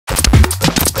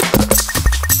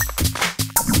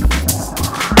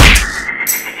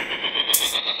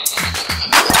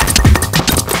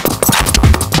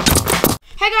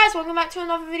welcome back to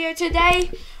another video.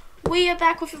 Today, we are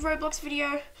back with a Roblox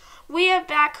video. We are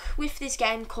back with this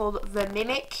game called The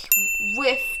Mimic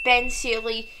with Ben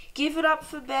Sealey. Give it up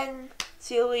for Ben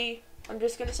Sealey. I'm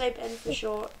just going to say Ben for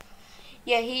short.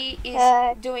 Yeah, he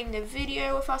is doing the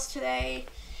video with us today.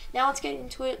 Now let's get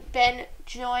into it. Ben,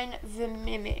 join The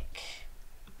Mimic.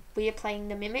 We are playing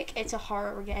The Mimic. It's a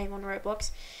horror game on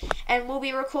Roblox. And we'll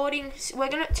be recording.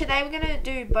 Today we're gonna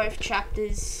do both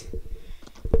chapters.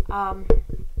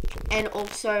 And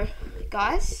also,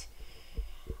 guys,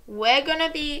 we're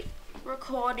gonna be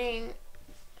recording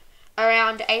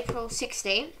around April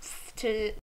 16th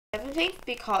to 17th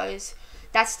because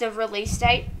that's the release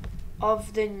date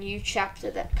of the new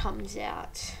chapter that comes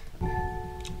out.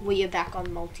 We are back on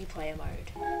multiplayer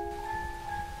mode.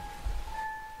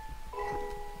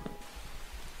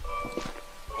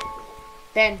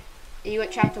 Ben, are you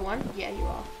at chapter 1? Yeah, you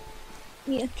are.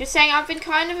 Yeah. Just saying, I've been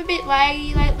kind of a bit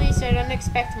laggy lately, so don't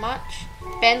expect much.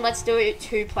 Ben, let's do it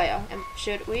 2-player.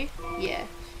 Should we? Yeah.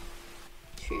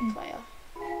 2-player.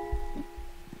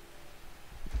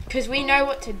 Because we know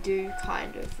what to do,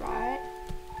 kind of, right?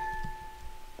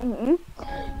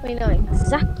 We know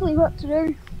exactly what to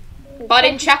do. But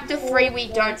in chapter 3 we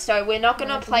don't, so we're not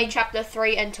gonna play chapter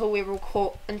 3 until we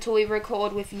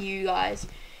record with you guys.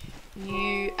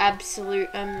 You absolute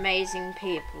amazing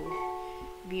people.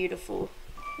 Beautiful.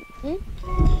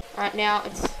 Right now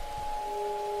it's...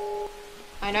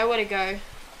 I know where to go.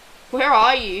 Where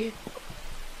are you?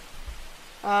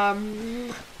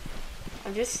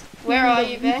 Where are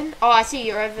you, Ben? Oh, I see,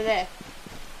 you're over there.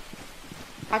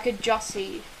 I could just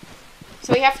see you.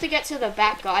 So we have to get to the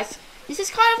back, guys. This is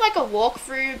kind of like a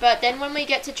walkthrough, but then when we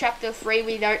get to chapter 3,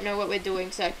 we don't know what we're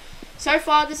doing. So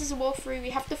far, this is a walkthrough. We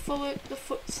have to follow the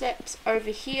footsteps over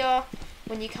here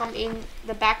when you come in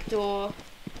the back door.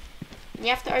 And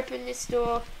you have to open this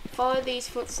door, follow these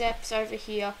footsteps over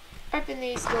here, open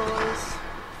these doors.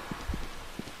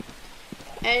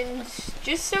 And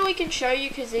just so we can show you,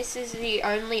 because this is the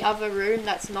only other room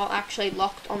that's not actually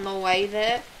locked on the way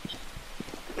there.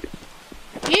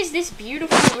 Here's this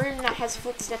beautiful room that has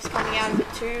footsteps coming out of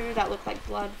it too, that look like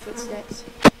blood footsteps.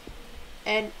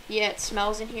 And yeah, it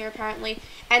smells in here apparently.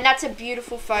 And that's a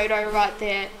beautiful photo right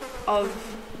there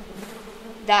of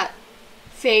that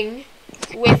thing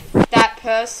with that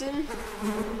person.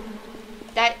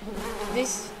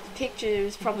 This picture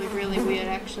is probably really weird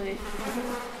actually.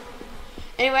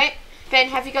 Anyway, Ben,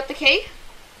 have you got the key?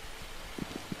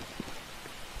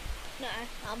 No,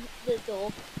 the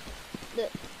door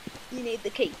that you need the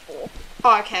key for.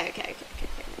 Oh, okay,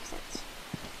 makes sense.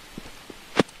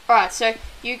 Alright, so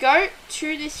you go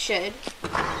to this shed,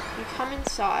 you come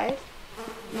inside,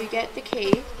 you get the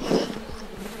key,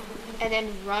 and then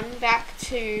run back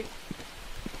to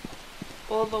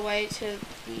all the way to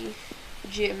the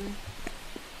gym.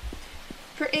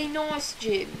 Pretty nice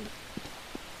gym.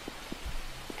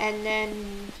 And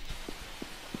then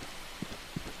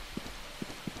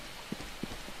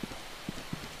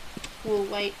we'll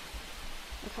wait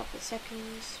a couple of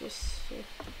seconds just to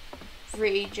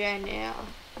regen our,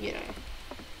 you know,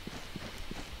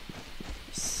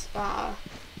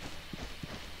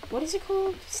 what is it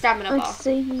called? Stamina bar. I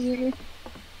see you.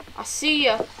 I see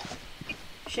ya.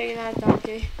 Shaking that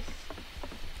donkey.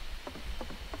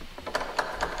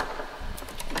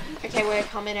 Okay, we're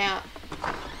coming out.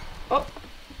 Oh.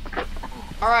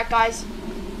 Alright guys,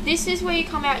 this is where you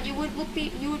come out. You would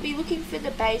be looking for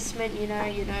the basement, you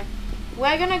know.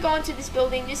 We're gonna go into this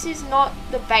building. This is not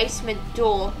the basement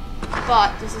door,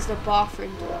 but this is the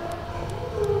bathroom door.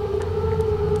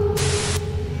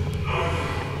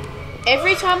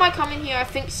 Every time I come in here, I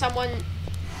think someone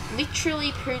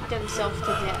literally pooed themselves to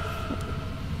death.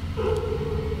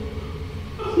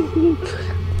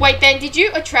 Wait, Ben, did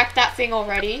you attract that thing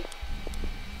already?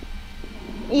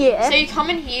 Yeah. So you come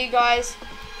in here, guys.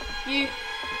 You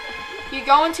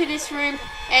go into this room,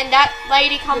 and that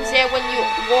lady comes there when you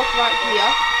walk right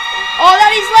here. Oh,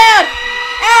 that is loud!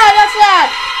 Ah, that's loud!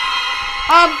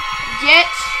 Get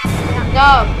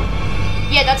nub.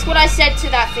 Yeah, that's what I said to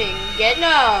that thing. Get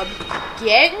nub.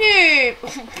 Get noob.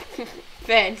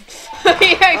 Ben, are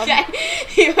you okay?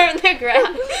 You're on the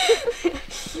ground.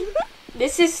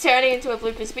 This is turning into a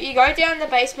bloopers, but you go down the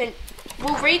basement.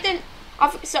 We'll read the... I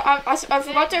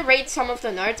forgot to read some of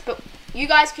the notes, but you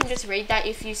guys can just read that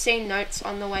if you've seen notes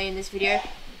on the way in this video.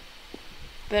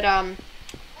 But,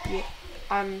 yeah,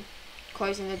 I'm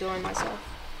closing the door on myself.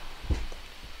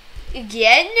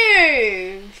 Get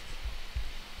new!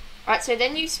 Alright, so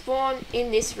then you spawn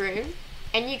in this room,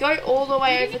 and you go all the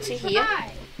way over to here.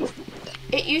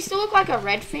 It used to look like a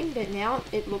red thing, but now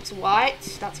it looks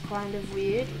white. That's kind of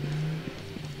weird.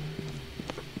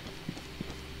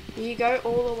 You go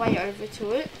all the way over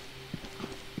to it.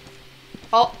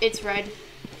 Oh, it's red.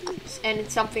 And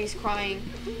something's crying.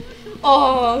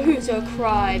 Oh, who's a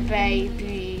cry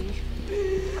baby?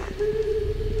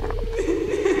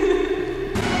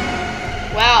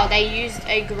 Wow, they used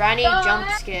a granny jump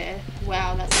scare.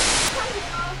 Wow, that's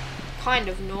kind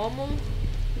of normal.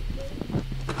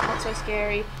 Not so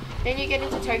scary. Then you get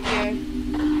into Tokyo.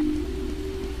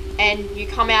 And you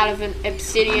come out of an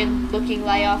obsidian looking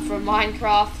layer from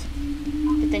Minecraft.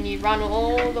 But then you run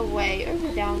all the way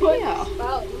over down here.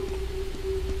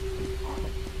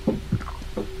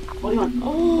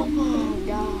 Oh my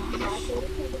gosh.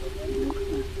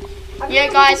 Yeah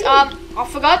guys, I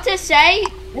forgot to say,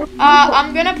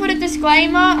 I'm gonna put a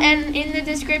disclaimer and in the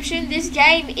description, this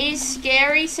game is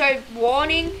scary, so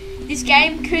warning, this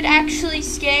game could actually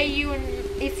scare you, and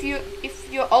if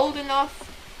you're old enough,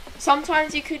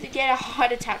 sometimes you could get a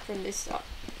heart attack from this stuff.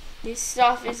 This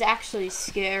stuff is actually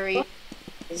scary.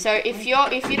 So if you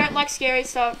don't like scary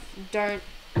stuff, don't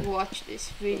watch this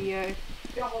video.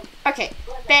 Okay,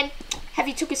 Ben, have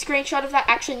you took a screenshot of that?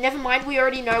 Actually, never mind, we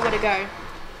already know where to go.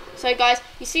 So guys,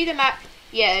 you see the map?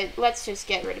 Yeah, let's just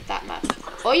get rid of that map.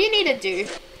 All you need to do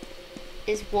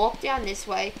is walk down this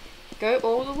way, go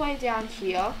all the way down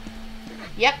here.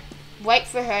 Yep, wait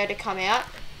for her to come out.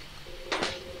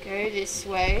 Go this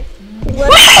way.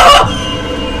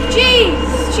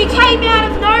 Jeez, she came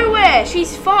out of nowhere.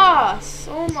 She's fast.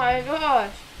 Oh my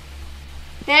gosh.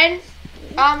 Then,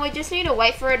 we just need to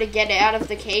wait for her to get out of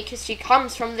the key because she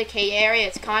comes from the key area.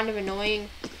 It's kind of annoying.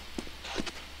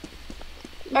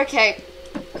 Okay,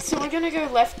 so we're gonna go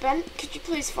left, Ben. Could you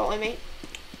please follow me?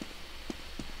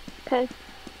 Okay.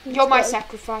 You're my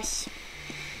sacrifice.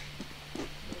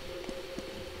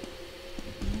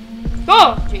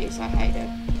 Oh, jeez, I hate it.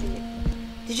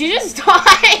 Did you just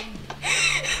die?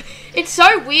 It's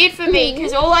so weird for me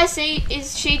because all I see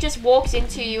is she just walks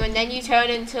into you and then you turn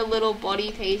into little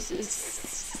body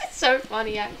pieces. It's so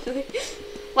funny actually.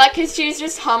 Like, cause she's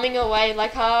just humming away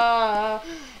like ah,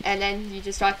 and then you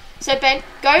just die. So Ben,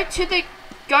 go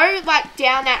like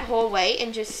down that hallway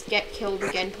and just get killed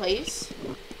again, please.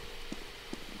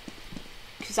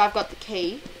 Cause I've got the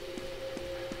key.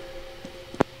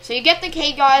 So you get the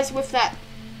key, guys, with that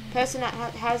person that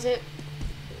has it.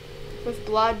 With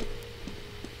blood.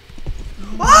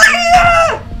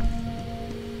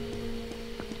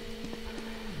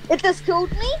 It just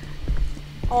killed me?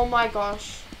 Oh my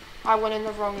gosh. I went in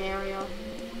the wrong area.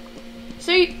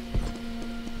 So you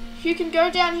can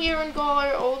go down here and go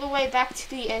all the way back to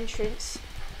the entrance.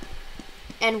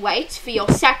 And wait for your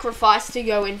sacrifice to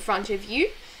go in front of you.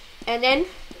 And then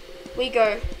we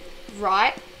go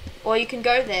right. Or you can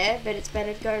go there, but it's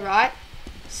better to go right.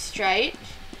 Straight.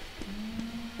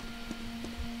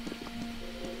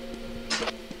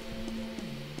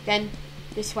 Then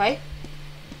this way.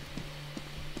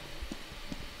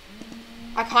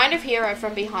 I kind of hear her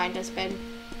from behind us, Ben.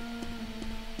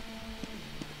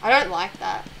 I don't like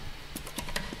that.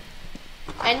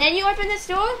 And then you open this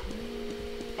door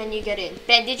and you get in.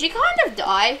 Ben, did you kind of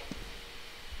die?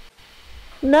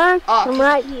 No, oh, I'm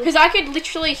right here. Because I could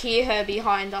literally hear her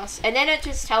behind us. And then it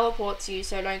just teleports you,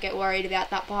 so don't get worried about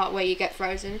that part where you get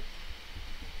frozen.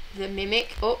 The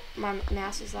mimic. Oh, my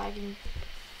mouse is lagging.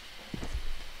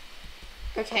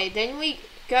 Okay, then we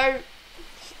go.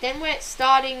 Then we're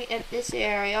starting at this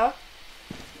area.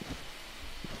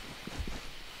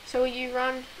 So you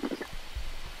run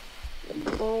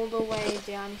all the way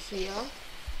down here.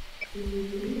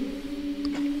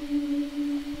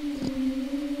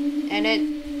 And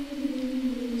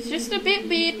it's just a bit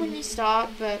weird when you start,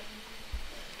 but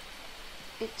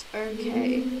it's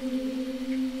okay.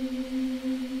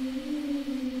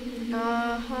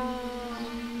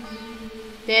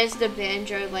 There's the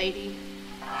banjo lady.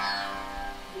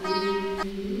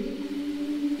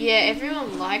 Yeah,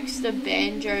 everyone likes the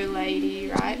banjo lady,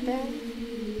 right, Ben?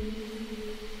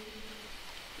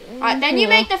 Alright, then you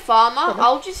make the farmer.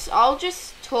 I'll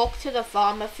just talk to the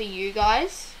farmer for you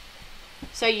guys,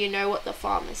 so you know what the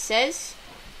farmer says.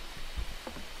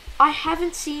 I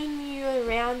haven't seen you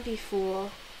around before.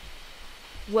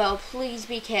 Well, please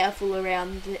be careful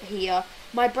around here.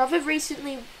 My brother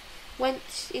recently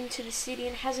went into the city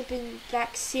and hasn't been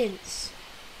back since.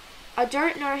 I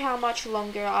don't know how much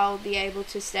longer I'll be able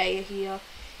to stay here.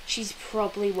 She's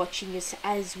probably watching us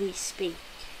as we speak.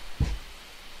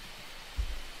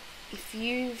 If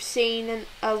you've seen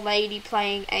a lady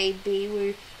playing a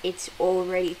biwoo, it's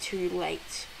already too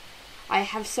late. I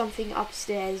have something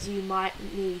upstairs you might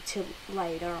need to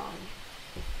later on.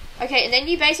 Okay, and then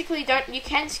you basically you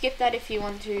can skip that if you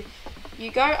want to. You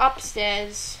go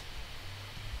upstairs,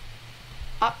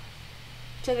 up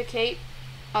to the keep,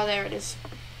 Oh, there it is.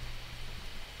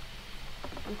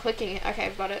 I'm clicking it. Okay,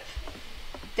 I've got it.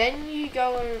 Then you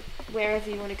go wherever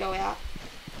you want to go out.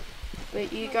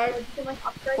 But you go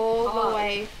all the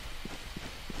way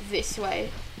this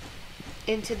way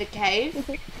into the cave.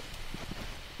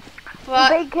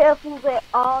 But be careful, there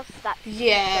are statues.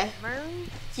 yeah,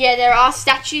 there are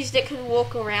statues that can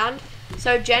walk around.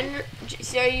 So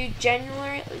you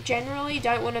generally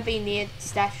don't want to be near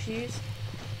statues.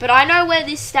 But I know where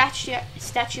this statue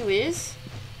is.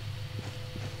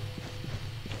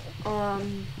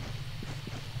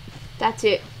 That's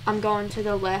it. I'm going to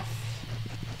the left.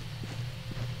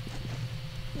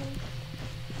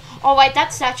 Oh wait,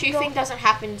 that statue thing doesn't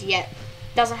happen yet.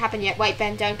 Wait,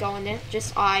 Ben, don't go in there.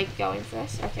 Just I go in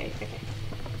first. Okay.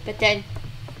 But then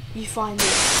you find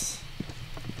this.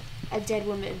 A dead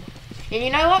woman. And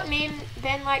you know what me and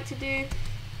Ben like to do?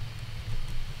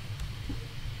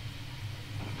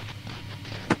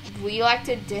 We like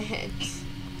to dance.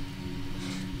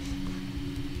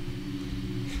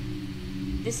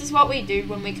 This is what we do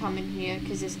when we come in here,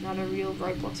 because it's not a real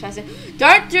Roblox person.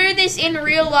 Don't do this in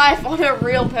real life on a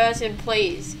real person,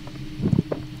 please.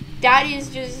 That is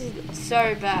just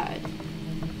so bad.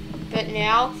 But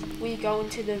now we go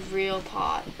into the real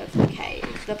part of the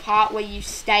cave. The part where you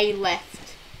stay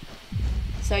left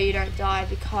so you don't die,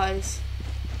 because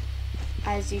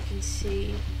as you can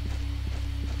see,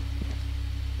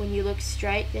 when you look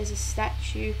straight, there's a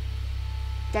statue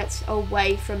that's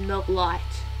away from the light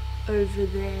over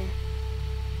there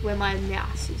where my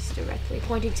mouse is directly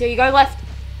pointing to. You go left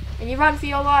and you run for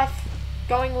your life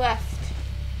going left.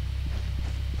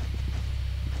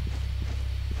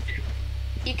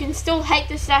 You can still hate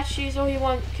the statues all you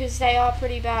want because they are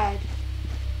pretty bad,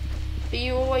 but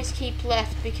you always keep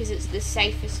left because it's the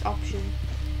safest option.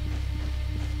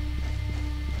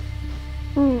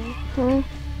 And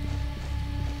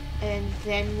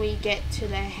then we get to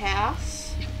the house.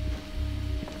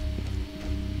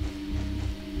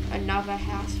 Another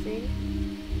house thing.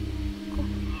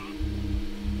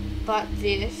 But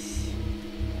this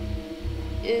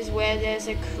is where there's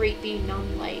a creepy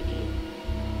nun lady.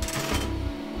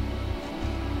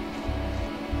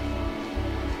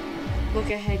 Look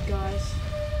ahead, guys.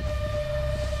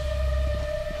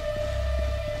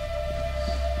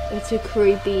 It's a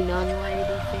creepy nun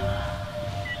lady thing.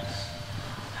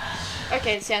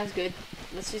 Okay, it sounds good.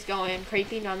 Let's just go in.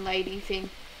 Creepy nun lady thing.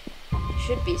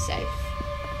 Should be safe.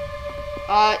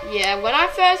 Yeah, when I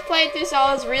first played this,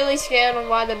 I was really scared on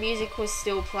why the music was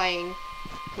still playing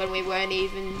when we weren't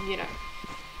even, you know,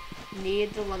 near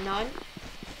the nun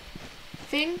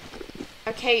thing.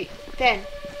 Okay, Ben.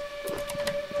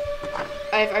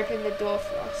 I've opened the door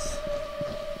for us.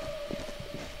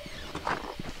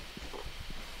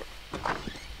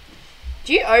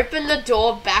 Do you open the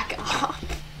door back up?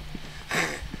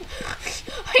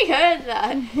 I heard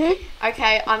that.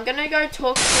 Okay, I'm gonna go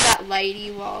talk to that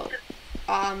lady while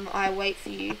I wait for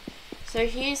you. So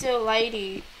here's a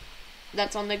lady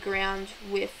that's on the ground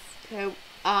with her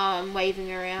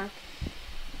waving around.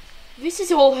 This is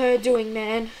all her doing,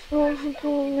 man.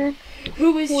 Who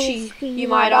is she? You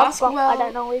might ask. Well, I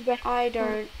don't know either. I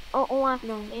don't. All I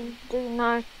do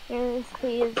know is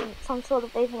he is some sort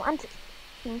of evil entity.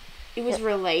 It was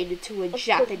related to a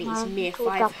Japanese myth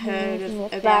I've heard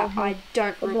about. I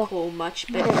don't recall much,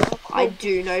 but I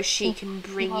do know she can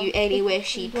bring you anywhere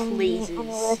she pleases.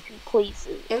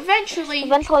 Eventually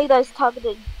those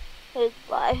targeted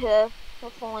by her will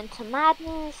fall into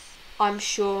madness. I'm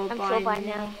sure by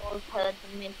now you've heard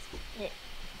the myth.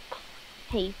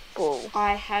 People.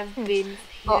 I have been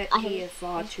here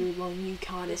far too long. You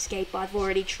can't escape. I've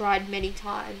already tried many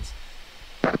times.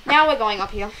 Now we're going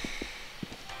up here.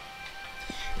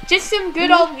 Just some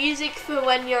good old music for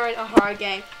when you're in a horror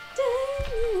game.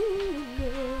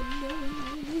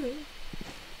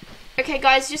 Okay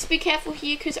guys, just be careful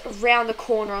here because around the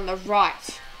corner on the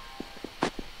right,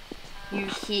 you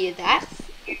hear that?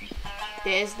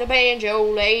 There's the banjo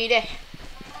lady.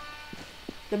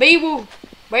 The B-woo.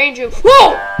 Banjo.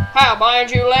 Whoa! Hi,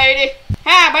 banjo lady.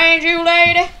 Hi, banjo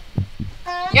lady.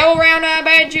 Go around that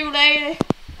banjo lady.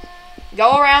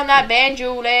 Go around that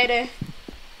banjo lady.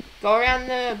 Go around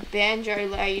the banjo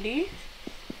lady.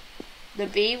 The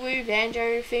B-woo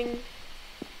banjo thing.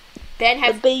 Ben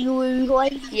has the B-woo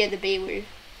lady. Yeah, the B-woo.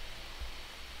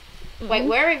 Wait,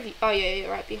 where have you? Oh yeah,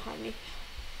 you're right behind me.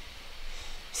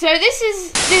 So this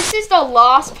is the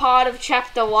last part of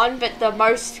chapter 1, but the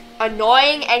most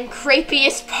annoying and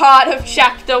creepiest part of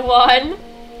chapter 1.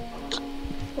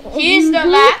 Here's the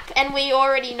map, and we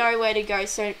already know where to go.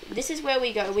 So this is where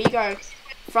we go. We go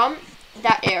from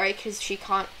that area because she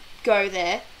can't go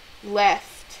there.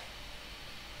 Left,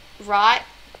 right,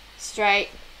 straight,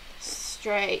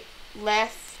 straight,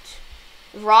 left,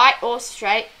 right or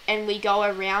straight, and we go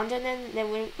around, and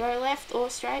then we go left or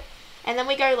straight, and then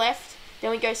we go left,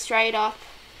 then we go straight up,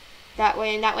 that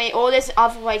way and that way, or there's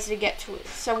other ways to get to it,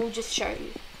 so we'll just show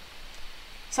you.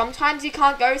 Sometimes you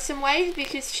can't go some ways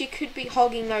because she could be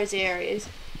hogging those areas.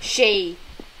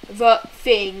 The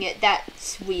thing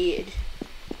that's weird.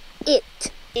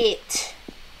 It.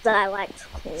 That I like to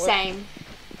call it. Same.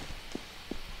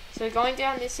 So going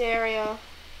down this area.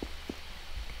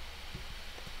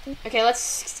 Okay,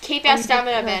 let's keep our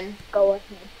stamina, Ben. Go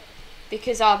ahead.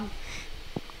 Because,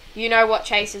 you know what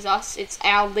chases us. It's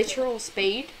our literal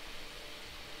speed.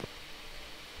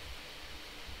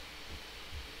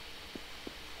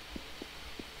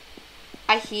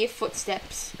 I hear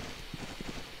footsteps.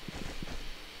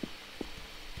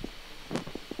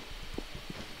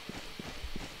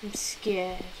 I'm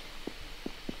scared.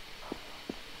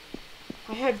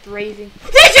 I heard breathing.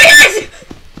 There she is!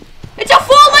 It's a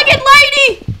four-legged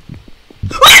lady!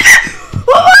 Oh my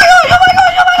god! Oh my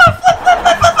god!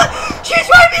 Flip! She's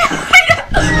right behind us!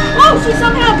 Oh, she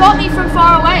somehow got me from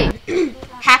far away.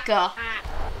 Hacker.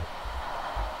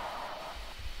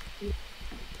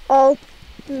 Oh,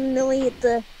 nearly at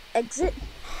the exit.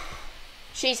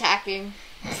 She's hacking.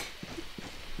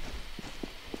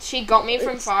 She got me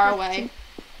from far away.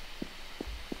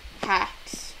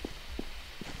 Hacks.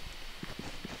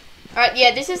 Alright,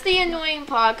 yeah, this is the annoying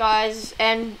part, guys,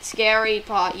 and scary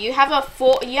part. You have a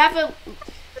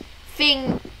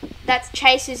thing that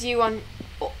chases you on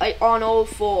all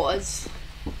fours.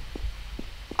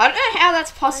 I don't know how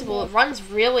that's possible. It runs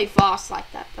really fast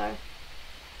like that, though.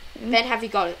 Ben, have you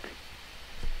got it?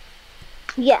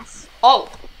 Yes. Oh,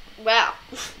 wow.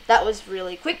 That was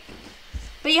really quick.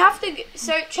 But you have to,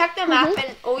 so check the map,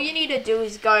 and all you need to do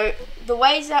is go the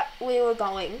ways that we were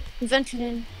going.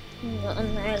 Venturing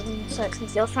on the island search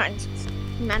with your friends.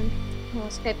 Man who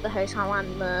escaped the hotel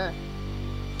and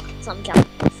some jump.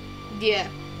 Yeah.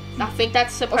 I think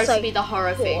that's supposed to be the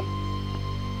horror thing.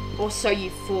 Or so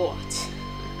you thought.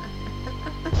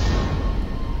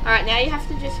 Alright, now you have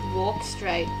to just walk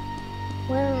straight.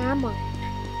 Where am I?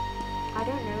 I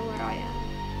don't know where I am.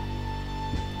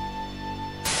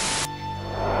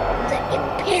 The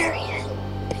Imperial.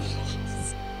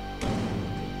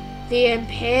 The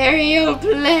Imperial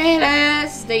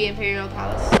Palace. The Imperial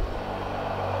Palace.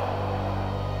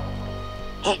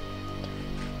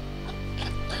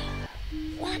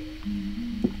 What?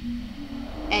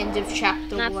 End of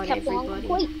chapter 1,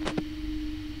 everybody.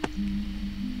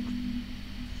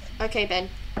 Okay, Ben.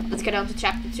 Let's get on to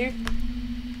chapter 2.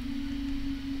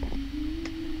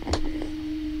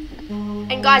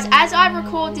 And guys, as I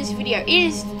record this video, it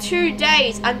is 2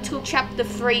 days until chapter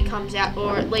 3 comes out,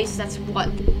 or at least that's what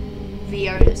the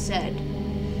owner said.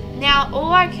 Now,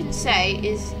 all I can say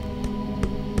is,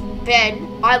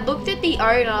 Ben, I looked at the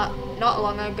owner not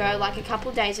long ago, like a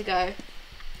couple days ago.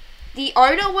 The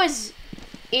owner was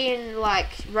in,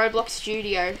 like, Roblox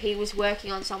Studio. He was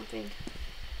working on something.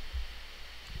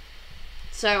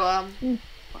 So,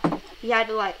 he had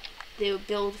to, like, do a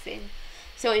build thing.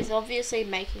 So he's obviously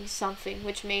making something,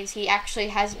 which means he actually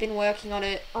has been working on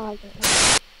it. Oh,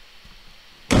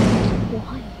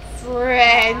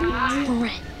 Friend.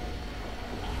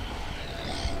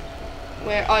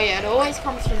 Where? Oh yeah, it always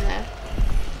comes from there.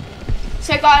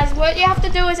 So guys, what you have to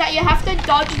do is that you have to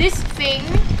dodge this thing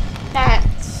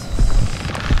that's...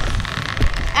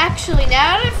 Actually,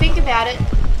 now that I think about it,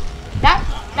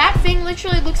 that thing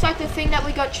literally looks like the thing that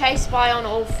we got chased by on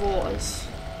all fours.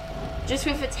 Just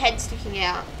with its head sticking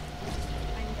out.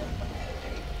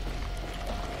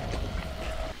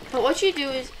 But what you do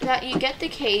is that you get the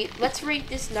key. Let's read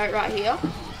this note right here.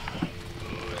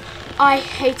 I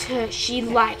hate her. She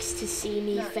likes to see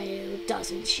me fail,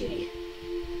 doesn't she?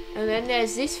 And then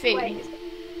there's this thing.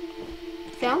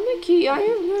 Found the key. I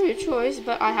have no choice,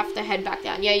 but I have to head back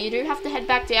down. Yeah, you do have to head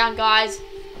back down, guys.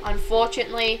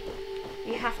 Unfortunately,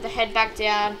 you have to head back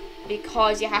down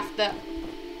because you have to...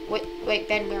 Wait,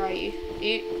 Ben, where are you?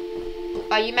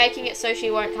 Are you making it so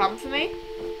she won't come for me?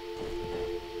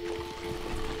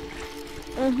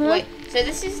 Wait, so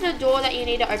this is the door that you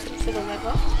need to open for the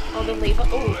lever? Or the lever?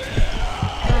 Ooh.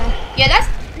 Yeah, that's...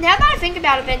 Now that I think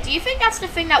about it, Ben, do you think that's the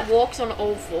thing that walks on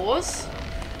all fours?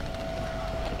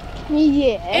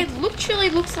 Yeah. It literally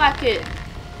looks like it.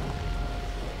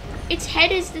 Its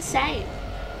head is the same.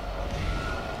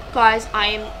 Guys, I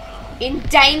am in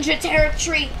danger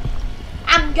territory.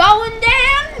 I'm going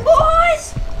down,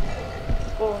 boys!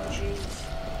 Oh, jeez.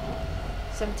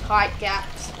 Some tight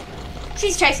gaps.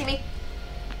 She's chasing me.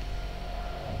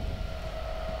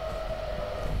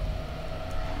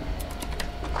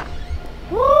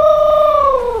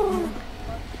 Woo!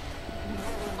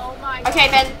 Okay,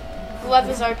 Ben. The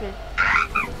lever's open.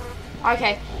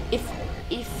 Okay. If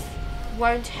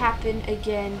won't happen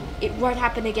again. It won't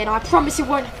happen again. I promise it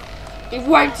won't. It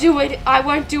won't do it. I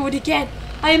won't do it again.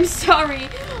 I am sorry.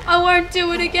 I won't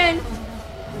do it again.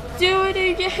 Do it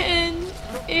again.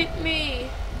 It me.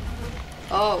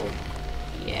 Oh.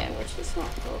 Yeah, let's just not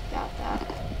talk about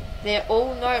that. They're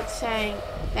all notes saying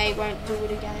they won't do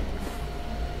it again.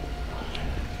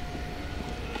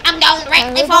 I'm going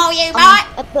directly for you, right?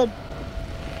 At the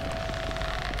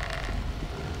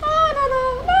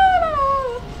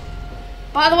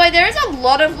By the way, there is a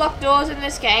lot of locked doors in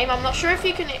this game. I'm not sure if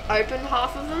you can open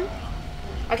half of them.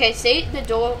 Okay, see the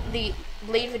door, the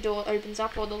lever door opens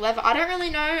up, or the lever. I don't really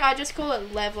know. I just call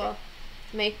it lever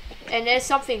to me. And there's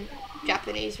something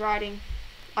Japanese writing.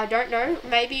 I don't know.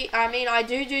 Maybe, I mean, I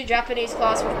do Japanese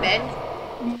class with Ben.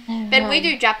 Ben, we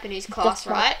do Japanese class,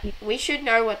 right? We should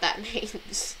know what that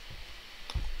means.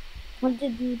 What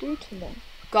did you do to me?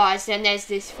 Guys, then there's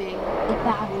this thing.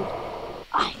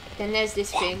 Then there's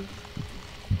this thing.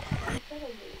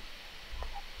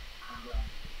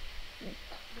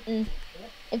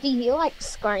 If you hear like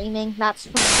screaming, that's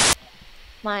from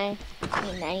my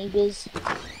neighbours.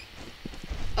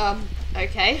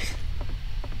 Okay.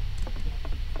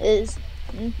 Where's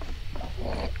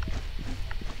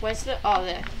the? Oh,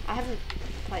 there. I haven't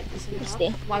played this in a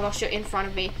while. Oh my gosh, you're in front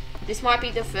of me. This might be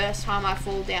the first time I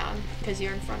fall down because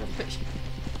you're in front of me.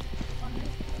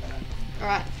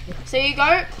 Alright, so you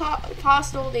go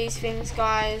past all these things,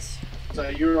 guys. So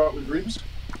you're alright with ribs?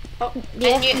 Oh,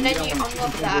 yeah. And then you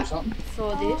unlock that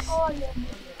for this.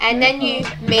 And then you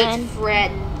meet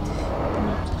friend.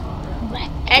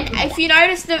 And if you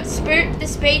notice the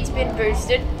speed's been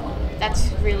boosted,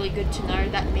 that's really good to know.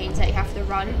 That means that you have to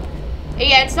run.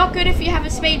 Yeah, it's not good if you have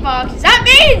a speed bar, because that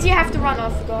means you have to run.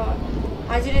 I forgot.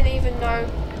 I didn't even know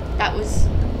that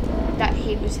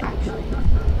he was actually.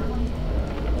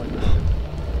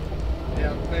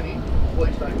 Now, Benny,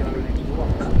 please don't go into the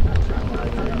box.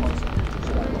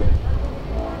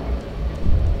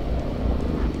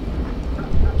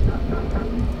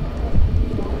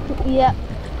 Yeah.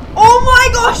 Oh my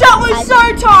gosh, that was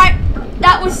so tight.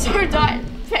 That was so tight.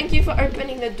 Thank you for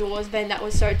opening the doors, Ben. That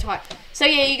was so tight. So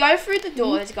yeah, you go through the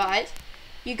doors, guys.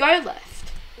 You go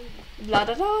left. Blah,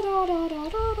 da, da, da, da, da,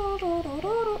 da, da, da,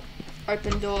 da.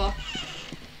 Open door.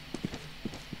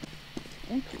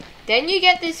 Then you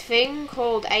get this thing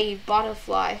called a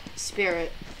butterfly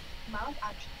spirit.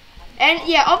 And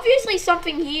yeah, obviously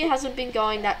something here hasn't been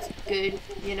going that good,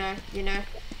 you know.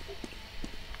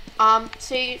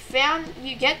 So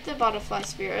you get the butterfly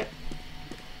spirit.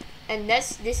 And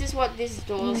this is what this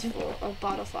door's for, a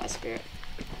butterfly spirit.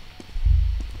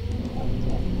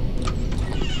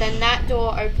 Then that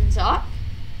door opens up.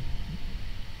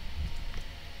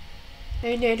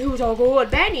 And then who's a good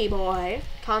Benny boy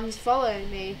comes following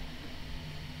me.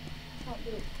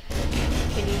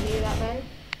 Can you hear that, Ben?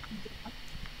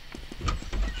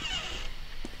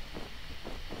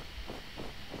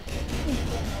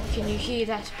 Can you hear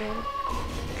that, Ben?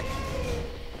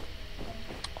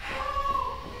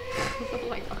 Oh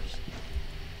my gosh.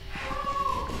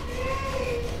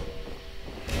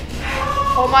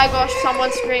 Oh my gosh,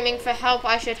 someone's screaming for help.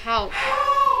 I should help.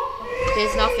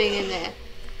 There's nothing in there.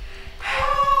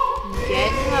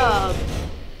 Get help.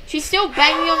 She's still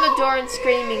banging on the door and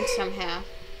screaming somehow.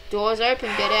 Door's open,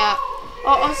 get out.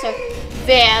 Oh, also,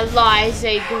 there lies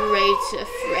a greater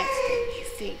threat than you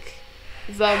think.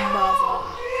 The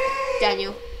mother.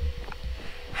 Daniel.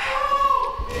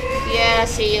 Yeah, I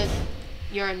see you.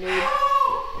 You're a noob.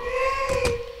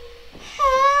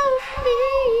 Help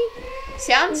me.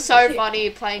 Sounds so funny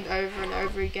playing over and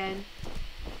over again.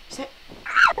 So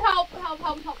Help.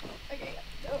 Okay.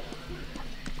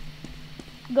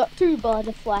 Got 2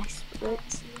 butterfly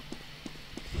spirits.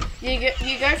 You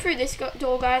go through this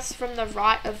door, guys, from the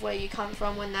right of where you come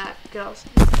from when that girl's...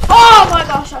 Oh my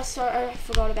gosh, I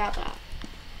forgot about that.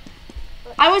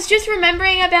 I was just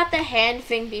remembering about the hand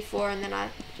thing before and then I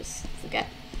just forget.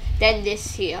 Then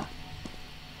this here.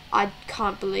 I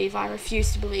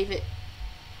refuse to believe it.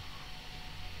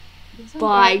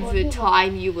 By the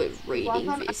time you were reading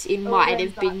this, it might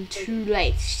have been too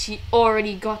late. She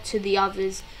already got to the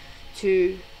others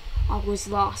too. I was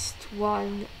last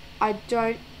one. I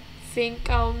don't think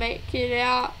I'll make it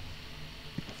out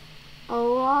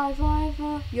alive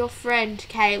either. Your friend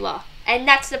Kayla. And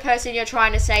that's the person you're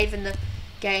trying to save in the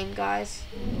game, guys.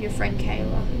 Your friend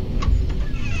Kayla.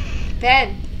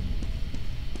 Ben.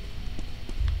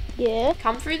 Yeah?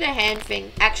 Come through the hand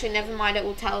thing. Actually, never mind, it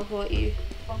will teleport you.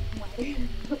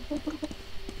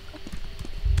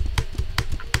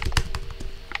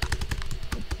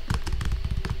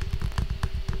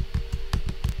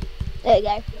 There you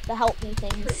go. The help me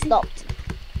thing stopped.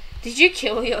 Did you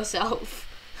kill yourself?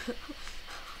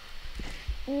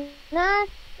 No,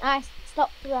 I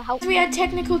stopped the help. We had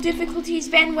technical difficulties.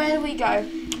 Ben, where do we go?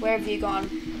 Where have you gone?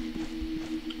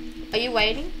 Are you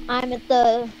waiting? I'm at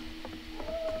the.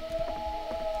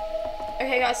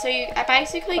 Okay, guys. So you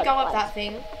basically go up that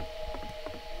thing.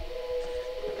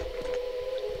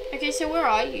 Okay, so where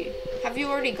are you? Have you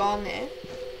already gone there?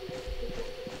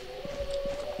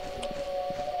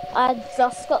 I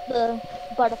just got the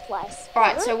butterflies.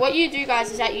 Alright, so what you do,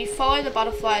 guys, is that you follow the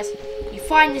butterflies. You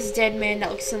find this dead man that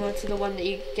looks similar to the one that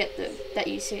you get that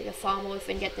you see at the farm with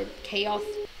and get the key off.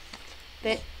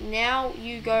 But now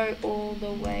you go all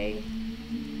the way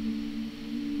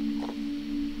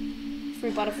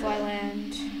through Butterfly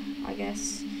Land, I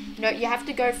guess. No, you have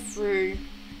to go through.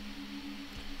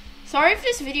 Sorry if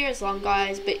this video is long,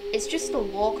 guys, but it's just a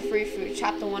walkthrough through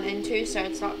chapter 1 and 2, so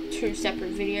it's not 2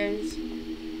 separate videos.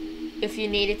 If you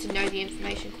needed to know the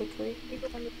information quickly.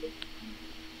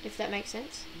 If that makes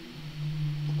sense.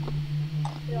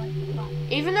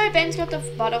 Even though Ben's got the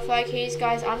butterfly keys,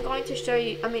 guys, I'm going to show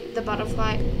you, the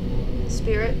butterfly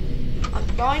spirit. I'm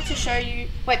going to show you,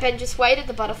 wait, Ben, just wait at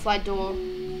the butterfly door.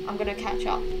 I'm going to catch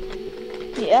up.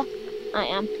 Yeah, I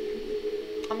am.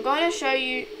 I'm going to show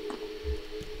you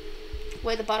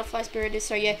where the butterfly spirit is.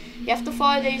 So yeah, you have to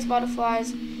follow these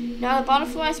butterflies. Now the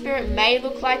butterfly spirit may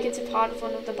look like it's a part of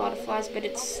one of the butterflies, but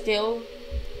it's still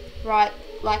right,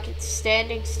 like it's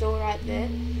standing still right there.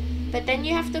 But then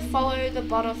you have to follow the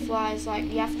butterflies, like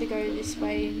you have to go this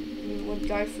way and you would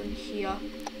go from here.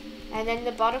 And then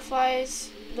the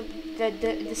butterflies,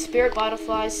 the spirit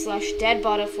butterflies / dead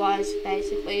butterflies,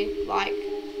 basically, like,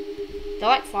 they're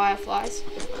like fireflies,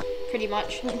 pretty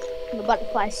much. The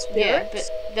butterfly spirits? Yeah, but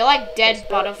they're like dead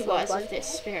butterflies with their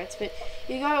spirits. But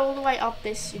you go all the way up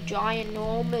this giant,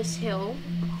 enormous hill,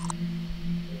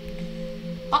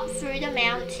 up through the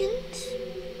mountains.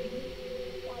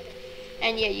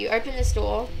 And yeah, you open this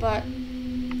door, but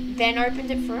Ben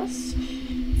opened it for us.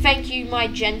 Thank you, my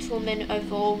gentleman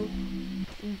of all,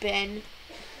 Ben.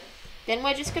 Then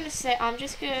we're just gonna say,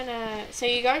 so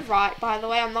you go right, by the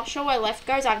way. I'm not sure where left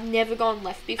goes. I've never gone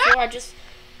left before. I just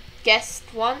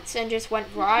guessed once and just went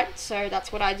right, so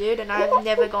that's what I did, and I've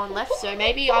never gone left, so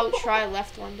maybe I'll try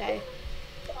left one day.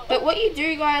 But what you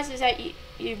do, guys, is that you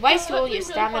waste all your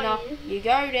stamina. You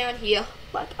go down here.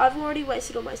 Like, I've already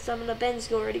wasted all my stamina.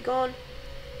 Ben's already gone.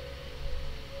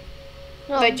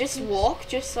 But just walk,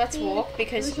 let's walk,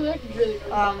 because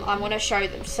I want to show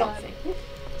them something.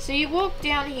 So you walk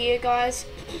down here, guys.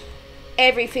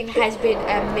 Everything has been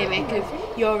a mimic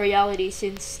of your reality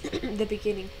since the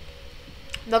beginning.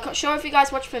 Not sure if you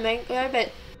guys watch Flamenco,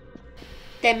 but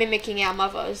they're mimicking our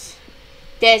mothers.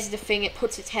 There's the thing, it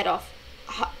puts its head up.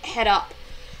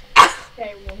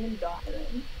 Okay, woman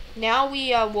died. Now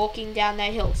we are walking down the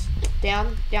hills.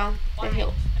 Down the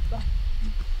hills.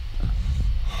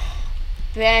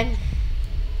 Ben,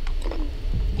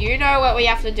 you know what we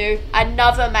have to do.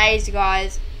 Another maze,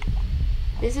 guys.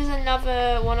 This is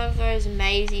another one of those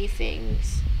mazy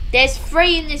things. There's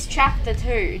 3 in this chapter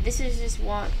too. This is just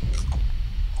 1.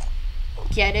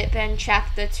 Get it, Ben?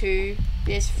 Chapter 2.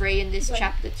 There's 3 in this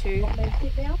chapter 2.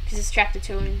 Because it's chapter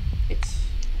 2 and it's...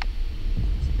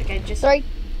 Okay, just... 3,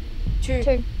 2,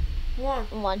 2, 1.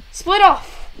 1. Split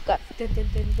off! Go.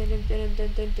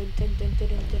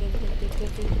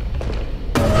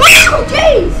 Wow,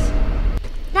 jeez!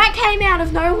 That came out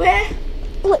of nowhere.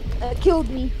 Look, it killed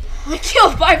me. It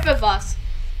killed both of us.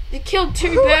 It killed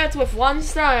 2 birds with 1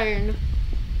 stone.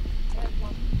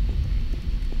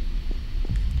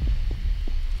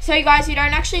 So you guys, you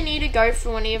don't actually need to go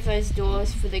through any of those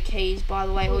doors for the keys, by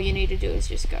the way. All you need to do is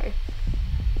just go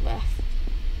left.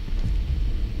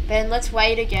 Ben, let's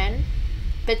wait again.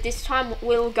 But this time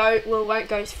we won't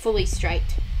go fully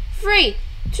straight. 3,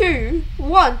 2,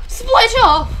 1, split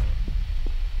off!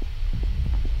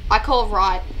 I call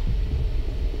right.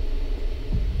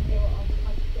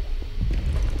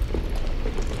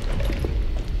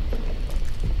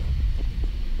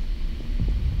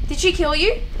 Did she kill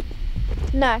you?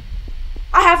 No.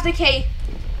 I have the key.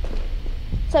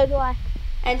 So do I.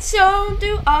 And so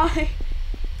do I.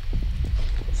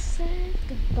 Say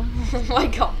goodbye. Oh my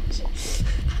gosh.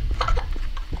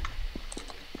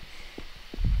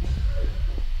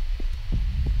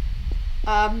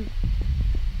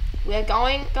 We're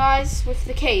going, guys, with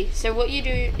the key. So what you do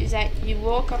is that you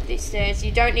walk up these stairs.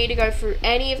 You don't need to go through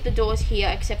any of the doors here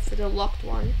except for the locked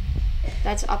one.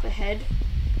 That's up ahead.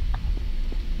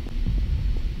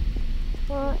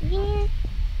 Right here.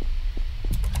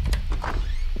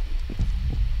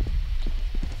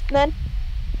 Then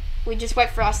We just wait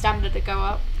for our stamina to go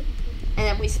up. and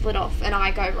then we split off, and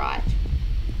I go right.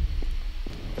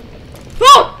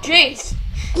 Oh, jeez!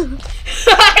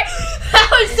 That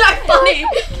was so funny.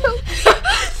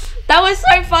 That was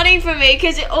so funny for me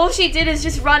because all she did is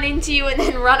just run into you and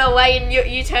then run away, and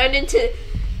you turned into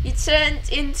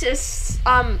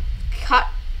cut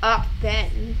up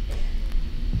Ben.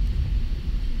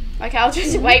 Okay, I'll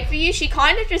just wait for you. She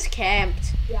kind of just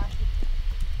camped. Yeah.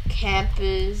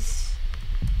 Campers.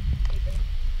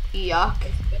 Yuck.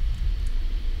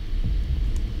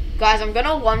 Guys, I'm gonna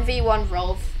 1v1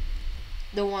 roll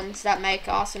the ones that make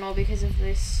Arsenal because of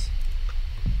this.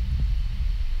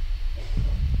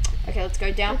 Okay, let's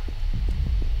go down.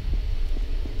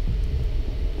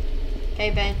 Okay,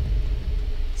 Ben.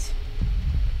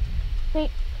 3,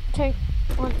 2,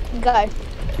 1, go.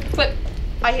 Flip.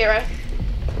 I hear her.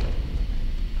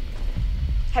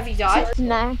 Have you died?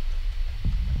 No.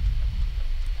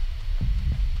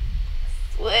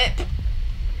 Flip.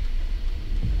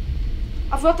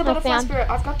 I've got the butterfly found- spirit.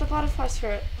 I've got the butterfly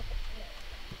spirit.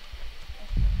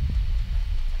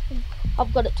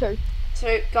 I've got it too.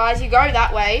 So, guys, you go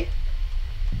that way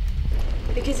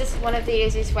because it's one of the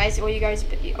easiest ways, or you go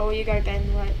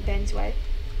Ben's way.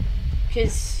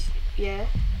 Because yeah,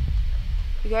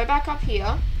 you go back up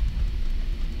here,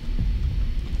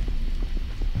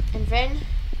 and then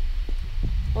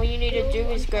all you need to do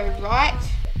is go right,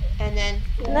 and then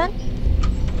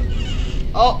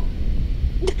oh,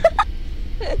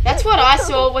 that's what I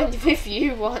saw with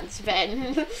you once,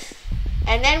 Ben.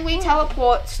 And then we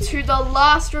teleport to the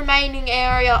last remaining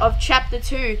area of chapter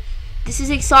 2. This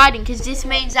is exciting because this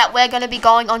means that we're going to be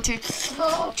going on to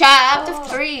chapter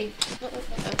 3.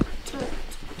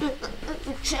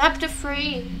 Chapter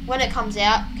 3 when it comes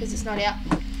out, because it's not out.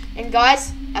 And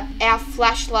guys, our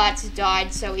flashlights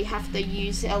died, so we have to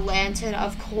use a lantern,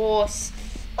 of course.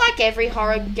 Like every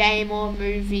horror game or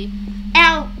movie.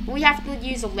 We have to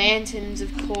use lanterns,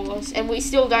 of course. And we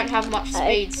still don't have much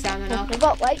speed stamina. We've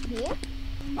got light here.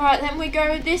 Alright, then we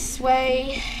go this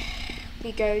way.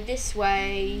 We go this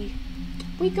way.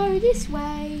 We go this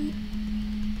way.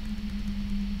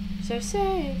 So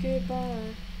say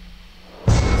goodbye.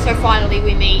 So finally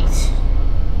we meet.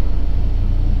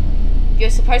 You're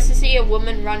supposed to see a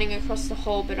woman running across the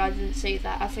hall, but I didn't see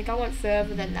that. I think I went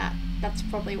further than that. That's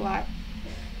probably why.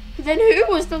 But then who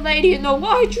was the lady in the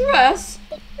white dress?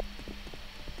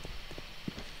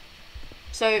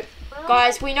 So,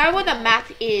 guys, we know where the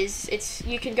map is.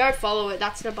 You can go follow it.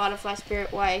 That's the butterfly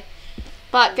spirit way.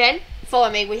 But then, follow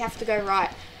me. We have to go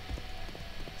right.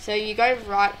 So you go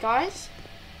right, guys.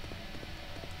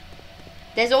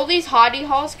 There's all these hidey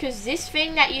holes because this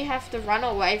thing that you have to run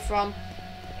away from,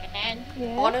 And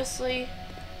honestly,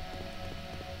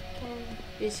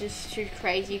 is just too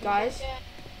crazy, guys.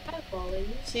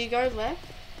 So you go left.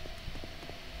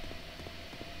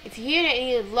 If you hear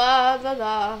any la la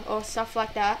la or stuff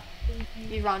like that,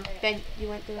 you run. Ben, you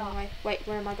went the wrong way. Wait,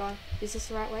 where am I going? Is this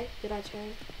the right way? Did I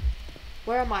turn?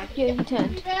 Where am I? Yeah, you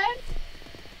turned.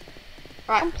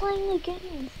 Right. I'm playing the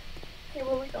game. Okay,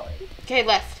 where are we going? Okay,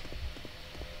 left.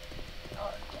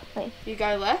 Oh, You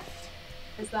go left.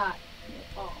 is that?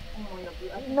 Oh my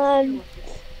god. No.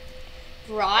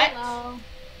 Right. Hello.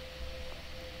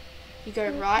 You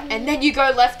go right, and then you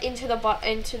go left into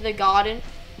the garden,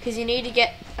 because you need to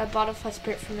get a butterfly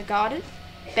spirit from the garden.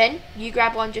 Ben, you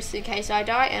grab one just in case I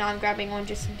die, and I'm grabbing one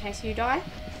just in case you die.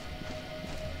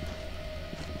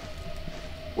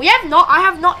 I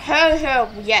have not heard her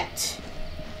yet.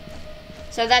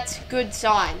 So that's good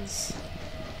signs.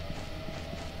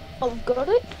 I've got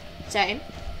it. Same.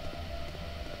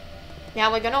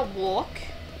 Now we're gonna walk,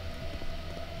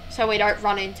 so we don't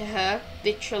run into her,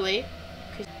 literally,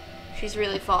 because she's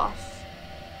really fast.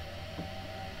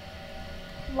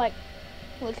 Like,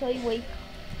 literally, we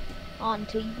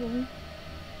aren't even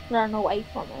run away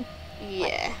from her.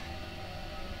 Yeah.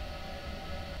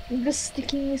 I'm just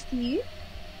sticking this to you.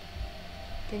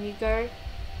 Then you go.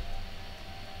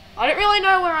 I don't really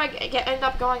know where I end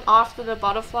up going after the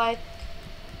butterfly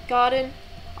garden.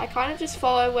 I kind of just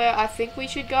follow where I think we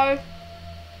should go.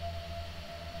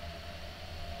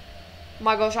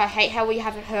 My gosh, I hate how we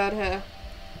haven't heard her.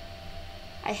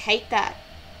 I hate that.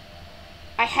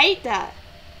 I hate that.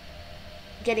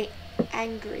 Getting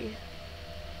angry.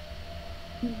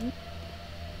 Can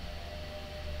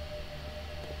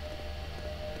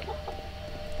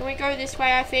we go this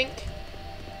way, I think?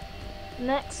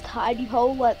 Next hidey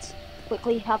hole, let's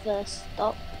quickly have a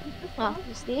stop. Ah,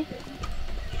 it's there.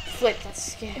 Flip,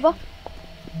 that's scary. Over.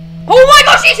 Oh my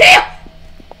gosh, she's here!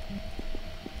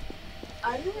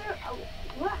 I don't know.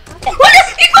 What happened? What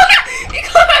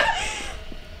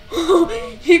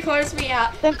is he closed me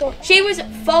out? Don't go. She was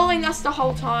following us the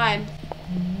whole time.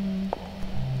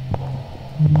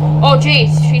 Oh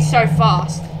jeez, she's so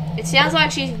fast. It sounds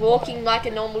like she's walking like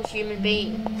a normal human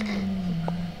being.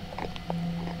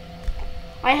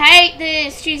 I hate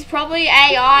this. She's probably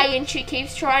AI and she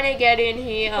keeps trying to get in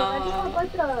here. I just have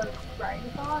like a brain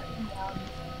thought and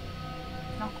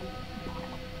nothing.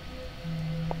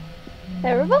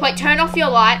 Terrible. Wait, turn off your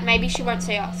light. Maybe she won't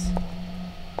see us.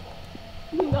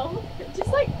 No,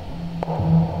 just like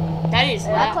That is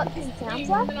That's loud. what she sounds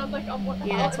like. and I was like, oh, what the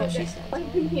Yeah, hell? that's what And she then said. I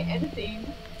couldn't hear anything.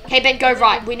 Hey Ben, go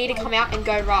right. We need to come out and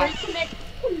go right. Reconnect.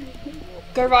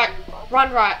 Go right.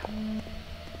 Run right.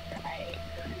 Right.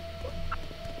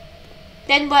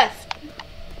 Then left.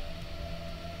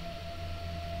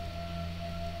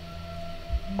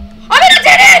 I'm in a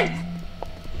dead end!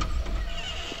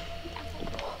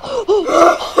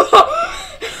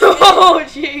 Oh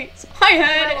jeez. I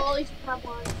heard it. Well, at least we have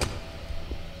one.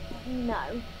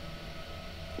 No.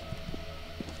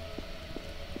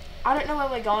 I don't know where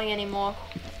we're going anymore.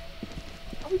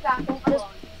 I'll be back. Hold on.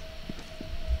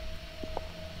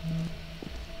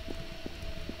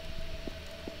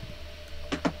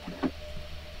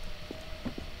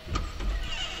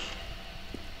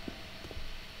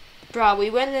 Bruh, we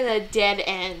went in a dead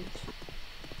end.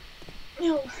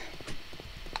 No.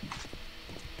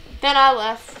 Then I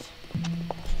left.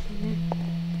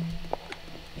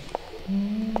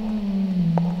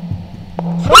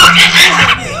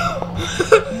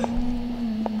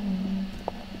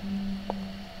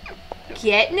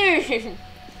 Get new.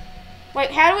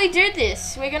 Wait, how do we do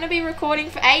this? We're gonna be recording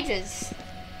for ages.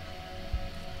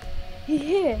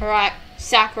 Yeah. Alright,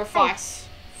 sacrifice.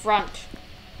 Front.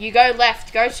 You go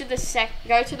left. Go to the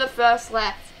first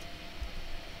left.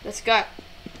 Let's go.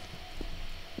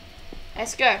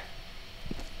 Let's go.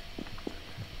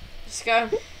 Let's go.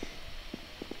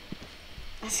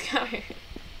 Let's go.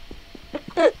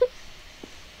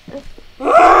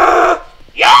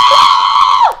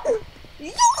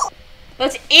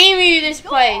 Let's emu this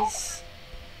place.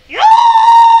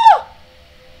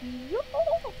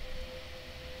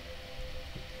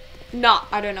 Nah,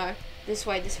 I don't know. This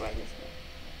way, this way, this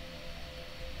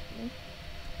way.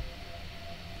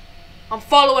 I'm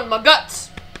following my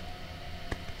guts.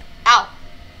 Ow.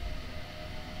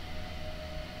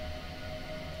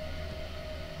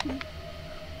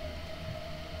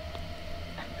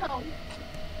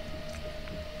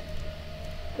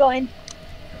 Go in.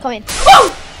 Come in.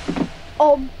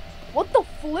 What the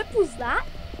flip was that?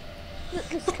 That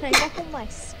just came up on my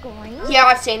screen. Yeah,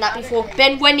 I've seen that before.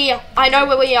 Ben, we're near. I know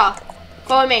where we are.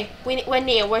 Follow me. We're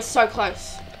near. We're so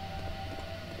close.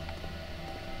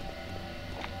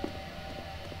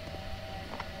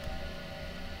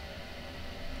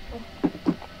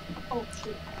 Oh,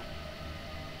 shit.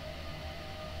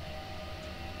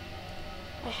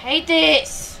 I hate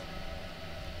this.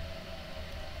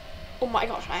 Oh my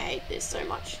gosh, I hate this so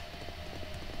much.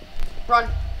 Run.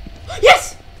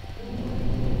 Yes!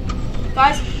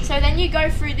 Guys, so then you go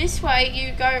through this way,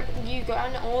 you go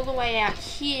all the way out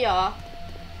here.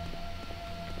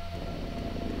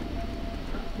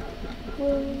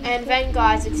 And then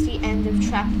guys, it's the end of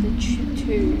chapter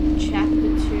 2. Chapter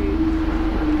 2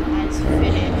 has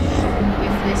finished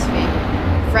with this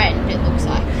friend, it looks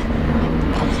like.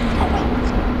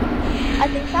 I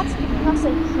think that's because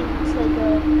they hint to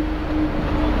the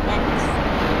next.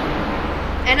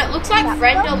 And it looks like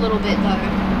friend a little bit though.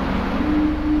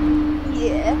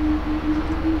 Yeah.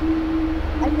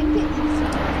 I think it is.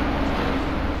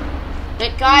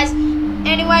 But guys,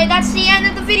 anyway, that's the end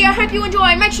of the video. I hope you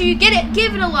enjoy. Make sure you get it,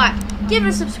 give it a like, give it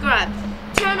a subscribe.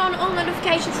 Turn on all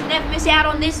notifications to never miss out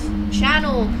on this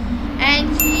channel.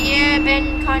 And yeah,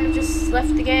 Ben kind of just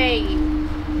left the game.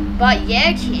 But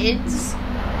yeah, kids.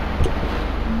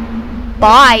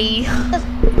 Bye.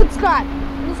 Subscribe.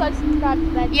 Also subscribe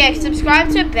to Ben. Yeah, subscribe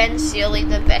to Ben Sealey,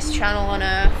 the best channel on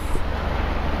earth.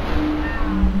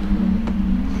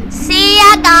 See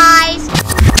ya, guys.